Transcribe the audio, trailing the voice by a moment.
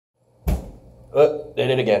Did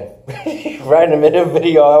it again. Right in the middle of the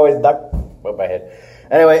video, I always duck above my head.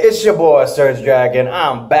 Anyway, it's your boy, SergDragon.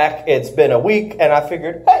 I'm back. It's been a week, and I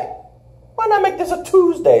figured, hey, why not make this a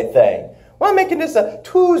Tuesday thing? Why am I making this a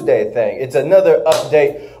Tuesday thing? It's another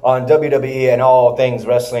update on WWE and all things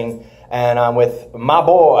wrestling. And I'm with my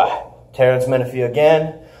boy, Terence Menifee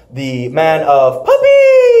again, the man of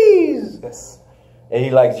puppies. Yes. And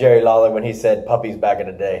he likes Jerry Lawler when he said puppies back in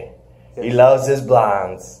the day. Yes. He loves his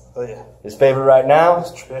blondes. Oh, yeah. His favorite right now?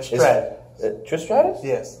 Trish Stratus. Trish Stratus?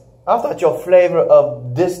 Yes. I thought your flavor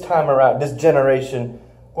of this time around, this generation,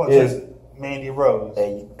 is Mandy Rose. There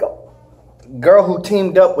you go. Girl who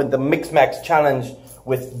teamed up with the Mix Max Challenge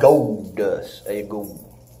with Goldust. There you go.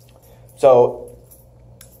 So,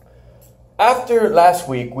 after last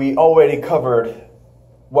week, we already covered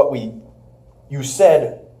what you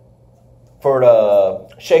said for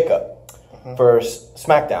the shakeup for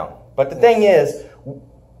SmackDown. But the thing is,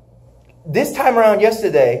 this time around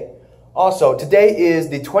yesterday, also, today is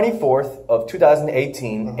the 24th of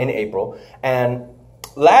 2018 in April, and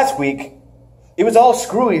last week, it was all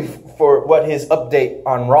screwy for what his update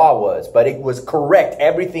on Raw was, but it was correct.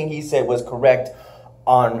 Everything he said was correct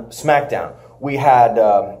on SmackDown. We had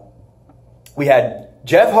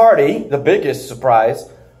Jeff Hardy, the biggest surprise,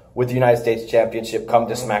 with the United States Championship come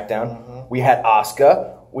to SmackDown. We had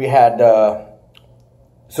Asuka. We had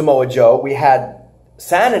Samoa Joe. We had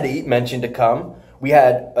Sanity mentioned to come. We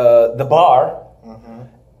had The Bar.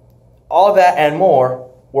 All that and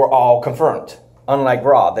more were all confirmed. Unlike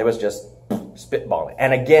Raw, they was just spitballing.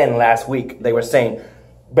 And again, last week, they were saying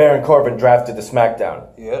Baron Corbin drafted to SmackDown.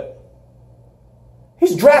 Yep.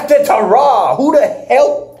 He's drafted to Raw. Who the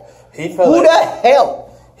hell? He felt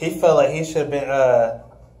like he should have been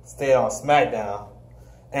stayed on SmackDown.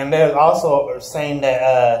 And there's also saying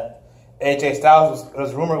that AJ Styles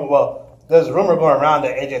was rumored. Well, there's a rumor going around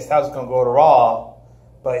that AJ Styles was going to go to Raw,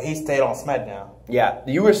 but he stayed on SmackDown. Yeah,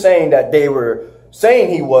 you were saying that they were saying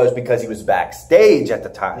he was because he was backstage at the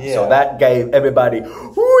time. Yeah. So that gave everybody, ooh,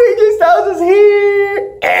 AJ Styles is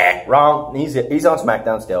here. Wrong. He's on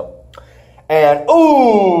SmackDown still. And,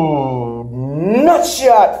 ooh, nut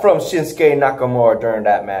shot from Shinsuke Nakamura during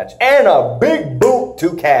that match. And a big boot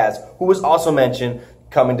to Kaz, who was also mentioned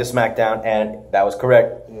coming to SmackDown, and that was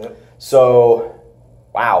correct. Yep. So,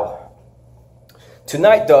 wow.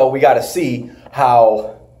 Tonight, though, we got to see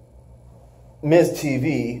how Miz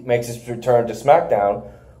TV makes its return to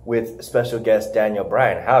SmackDown with special guest Daniel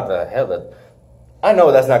Bryan. How the hell I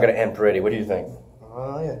know that's not going to end pretty. What do you think?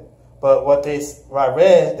 Oh, yeah. But what I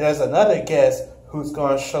read, there's another guest who's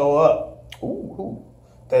going to show up. Ooh, who?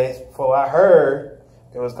 For what I heard,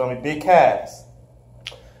 there was going to be Big Cass.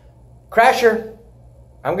 Crasher.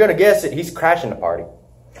 I'm going to guess it. He's crashing the party.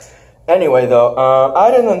 Anyway, though,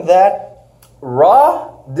 other than that,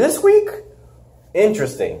 Raw this week,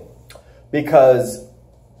 interesting. Because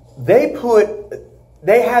they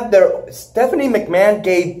had Stephanie McMahon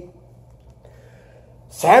gave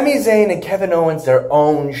Sami Zayn and Kevin Owens their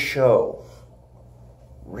own show.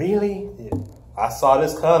 Really? Yeah. I saw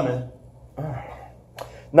this coming.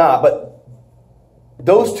 Nah, but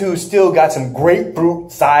those two still got some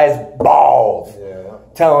grapefruit-sized balls. Yeah.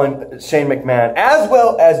 Telling Shane McMahon, as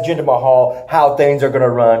well as Jinder Mahal, how things are going to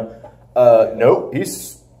run. Nope,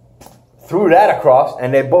 he's threw that across,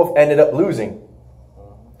 and they both ended up losing.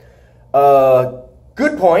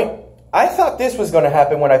 Good point. I thought this was going to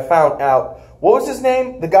happen when I found out, what was his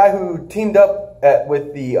name? The guy who teamed up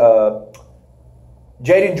with the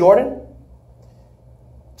Jaden Jordan?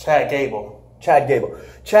 Chad Gable.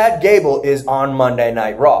 Chad Gable is on Monday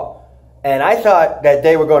Night Raw. And I thought that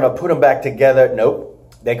they were going to put him back together. Nope.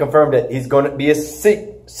 They confirmed that he's going to be a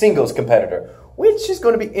singles competitor, which is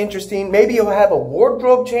going to be interesting. Maybe he'll have a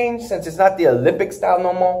wardrobe change since it's not the Olympic style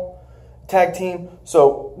no more tag team.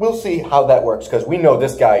 So we'll see how that works, because we know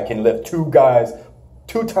this guy can lift two guys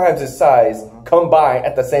 2 times his size combined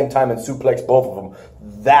at the same time and suplex both of them.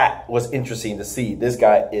 That was interesting to see. This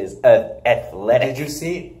guy is athletic. Did you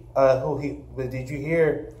see did you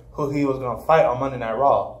hear who he was going to fight on Monday Night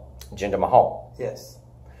Raw? Jinder Mahal. Yes.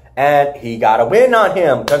 And he got a win on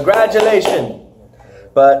him. Congratulations.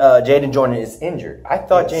 But Jaden Jordan is injured. I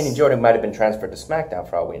thought Jaden Jordan might have been transferred to SmackDown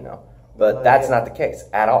for all we know. But that's not the case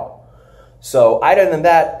at all. So other than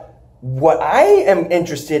that, what I am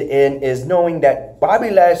interested in is knowing that Bobby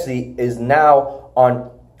Lashley is now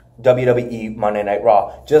on WWE Monday Night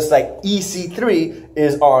Raw. Just like EC3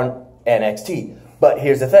 is on NXT. But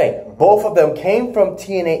here's the thing. Both of them came from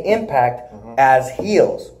TNA Impact as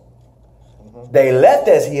heels. They left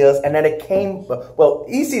as heels, and then it came... Well,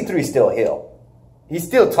 EC3 is still a heel. He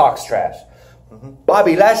still talks trash.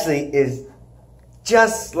 Bobby Lashley is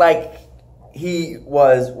just like he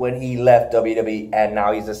was when he left WWE, and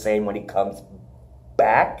now he's the same when he comes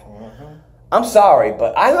back. I'm sorry,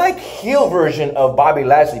 but I like heel version of Bobby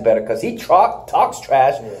Lashley better because he talks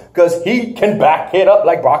trash because he can back it up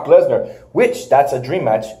like Brock Lesnar, which that's a dream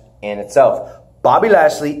match in itself. Bobby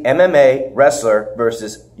Lashley, MMA wrestler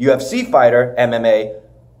versus UFC fighter, MMA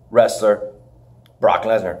wrestler, Brock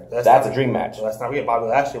Lesnar. That's a dream match. Well, let's not forget Bobby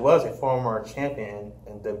Lashley was a former champion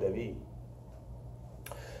in WWE.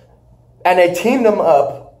 And they teamed him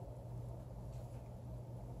up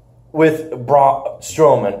with Braun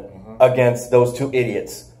Strowman against those two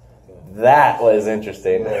idiots. That was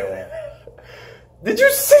interesting. Yeah. Did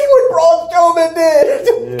you see what Braun Strowman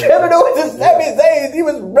did? Kevin Owens and Sami Zayn, he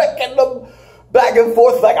was wrecking them back and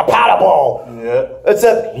forth like a paddle ball. Yeah.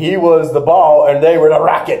 Except he was the ball and they were the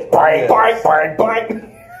racket. Bang, bang, bang,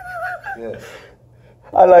 bang. Yeah.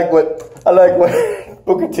 I like what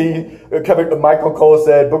Booker T, Michael Cole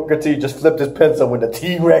said. Booker T just flipped his pencil with a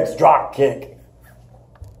T-Rex drop kick.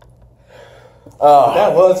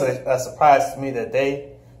 That was a surprise to me that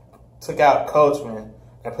they took out Coachman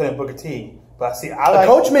and put in Booker T. But see,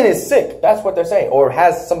 Coachman is sick. That's what they're saying, or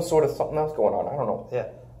has some sort of something else going on. I don't know. Yeah,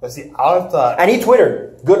 but see, I thought, and he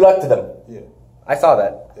twittered, "Good luck to them." Yeah, I saw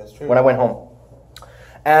that. That's true. When I went home.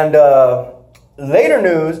 And later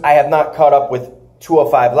news, I have not caught up with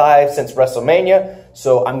 205 Live since WrestleMania,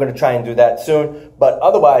 so I'm going to try and do that soon. But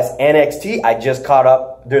otherwise, NXT, I just caught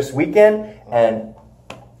up this weekend, and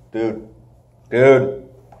dude. I'm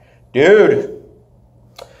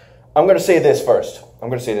going to say this first.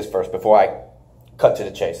 Before I cut to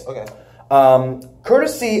the chase. Okay.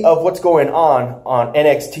 Courtesy of what's going on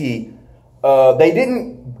NXT, they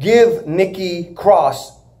didn't give Nikki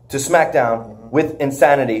Cross to SmackDown with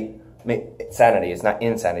Insanity. Sanity, it's not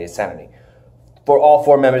Insanity, it's Sanity. For all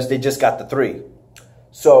 4 members, they just got the 3.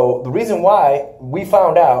 So the reason why we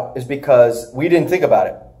found out is because we didn't think about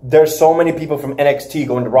it. There's so many people from NXT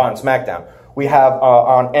going to Raw and SmackDown. We have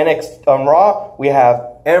on Raw, we have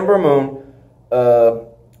Ember Moon,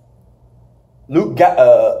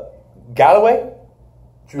 Galloway?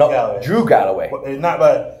 Drew Galloway. Well, not,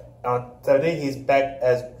 but on Saturday he's back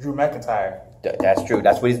as Drew McIntyre. That's true.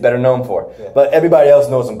 That's what he's better known for. Yeah. But everybody else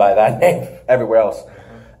knows him by that name everywhere else.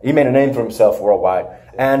 He made a name for himself worldwide.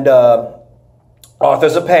 And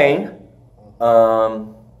Authors of Pain.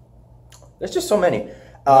 There's just so many.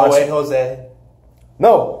 Jose.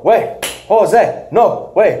 No way. Jose.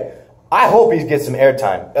 No way. I hope he gets some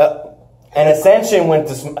airtime. And Ascension went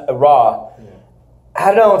to Raw.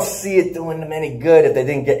 I don't see it doing them any good if they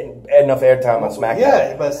didn't get enough airtime on SmackDown.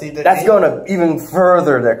 Yeah, but see, that's going to even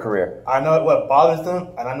further their career. I know what bothers them,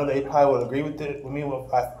 and I know they probably would agree with me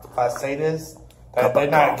if I say this. That they're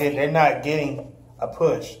not getting a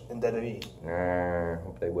push in WWE.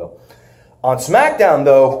 Hope they will. On SmackDown,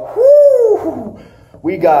 though, whoo,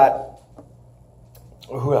 we got.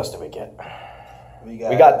 Who else did we get? We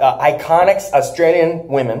got Iconics Australian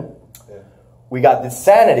women. Yeah. We got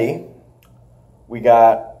Insanity. We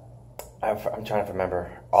got. I'm trying to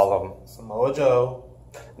remember all of them. Samoa Joe.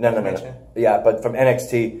 No. Yeah, but from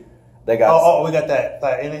NXT, they got. Oh, we got that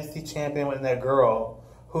NXT champion with that girl.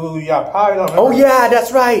 Who y'all probably don't remember. Oh, yeah,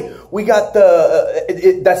 that's right. We got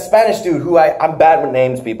that Spanish dude who I'm bad with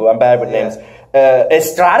names, people. I'm bad with names.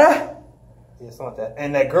 Estrada? Yeah, something like that.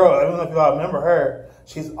 And that girl, I don't know if y'all remember her,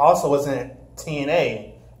 she's also was in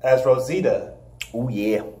TNA as Rosita. Oh,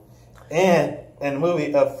 yeah. And in the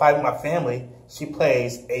movie Fight With My Family, she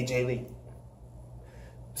plays AJ Lee.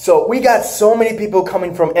 So we got so many people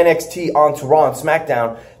coming from NXT onto Raw and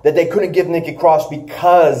SmackDown that they couldn't give Nikki Cross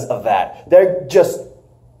because of that. They're just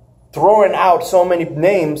throwing out so many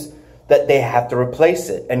names that they have to replace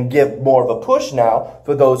it and give more of a push now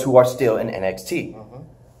for those who are still in NXT.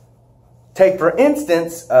 Take, for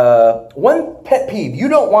instance, one pet peeve. You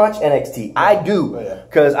don't watch NXT. I do,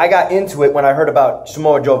 because I got into it when I heard about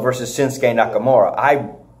Samoa Joe versus Shinsuke Nakamura. I've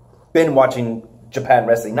been watching Japan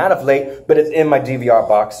wrestling, not of late, but it's in my DVR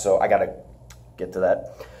box, so I got to get to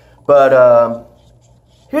that. But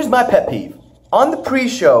here's my pet peeve. On the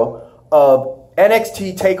pre-show of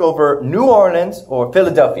NXT TakeOver New Orleans or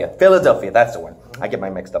Philadelphia. Philadelphia, that's the one. I get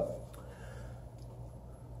mine mixed up.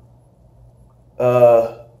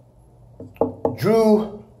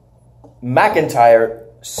 Drew McIntyre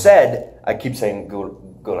said, I keep saying go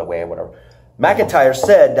away or whatever. McIntyre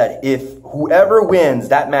said that if whoever wins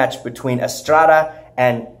that match between Estrada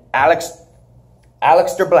and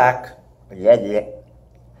Aleister Black,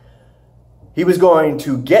 he was going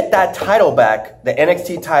to get that title back, the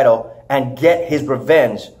NXT title, and get his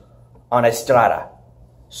revenge on Estrada.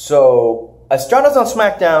 So Estrada's on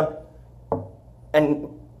SmackDown, and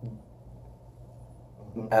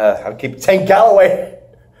I keep saying Galloway.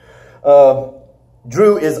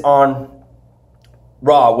 Drew is on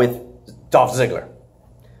Raw with Dolph Ziggler.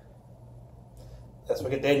 That's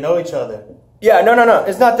because they know each other. Yeah, no.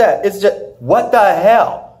 It's not that. It's just, what the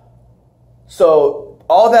hell? So,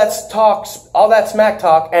 all that smack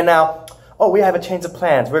talk, and now, oh, we have a change of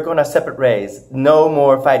plans. We're going our separate ways. No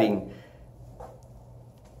more fighting.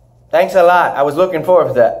 Thanks a lot. I was looking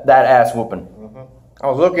forward to that ass whooping. I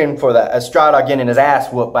was looking for that. Estrada getting his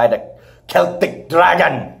ass whooped by the Celtic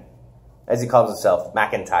Dragon, as he calls himself,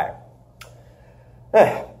 McIntyre.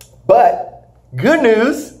 But, good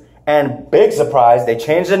news. And big surprise, they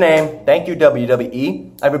changed the name. Thank you,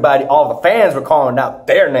 WWE. Everybody, all the fans were calling out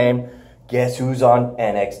their name. Guess who's on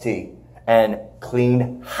NXT? And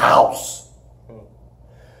clean house.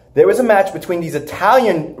 There was a match between these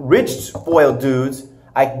Italian ridge foil dudes.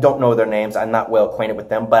 I don't know their names. I'm not well acquainted with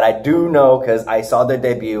them. But I do know because I saw their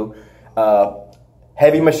debut.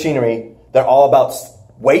 Heavy Machinery. They're all about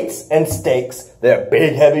weights and stakes. They're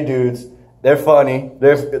big, heavy dudes. They're funny.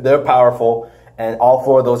 They're powerful. And all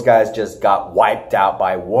four of those guys just got wiped out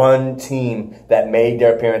by one team that made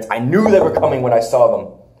their appearance. I knew they were coming when I saw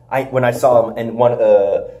them. When I saw them in one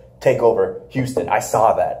takeover Houston, I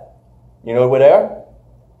saw that. You know what there?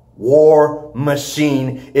 War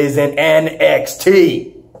Machine is in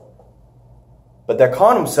NXT. But they're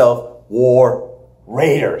calling themselves War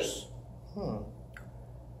Raiders.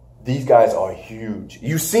 These guys are huge.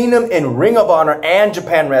 You've seen them in Ring of Honor and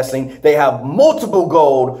Japan Wrestling. They have multiple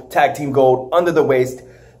gold, tag team gold, under the waist.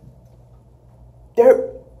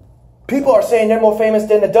 People are saying they're more famous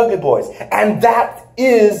than the Dudley Boys. And that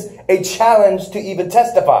is a challenge to even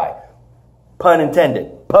testify. Pun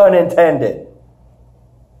intended. Pun intended.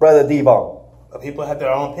 Brother Devon. People have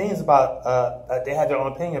their own opinions about, they have their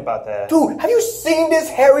own opinion about that. Dude, have you seen this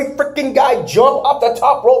hairy freaking guy jump off the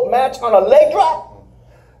top rope match on a leg drop?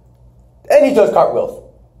 And he does cartwheels.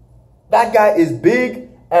 That guy is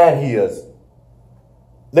big and he is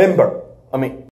limber. I mean,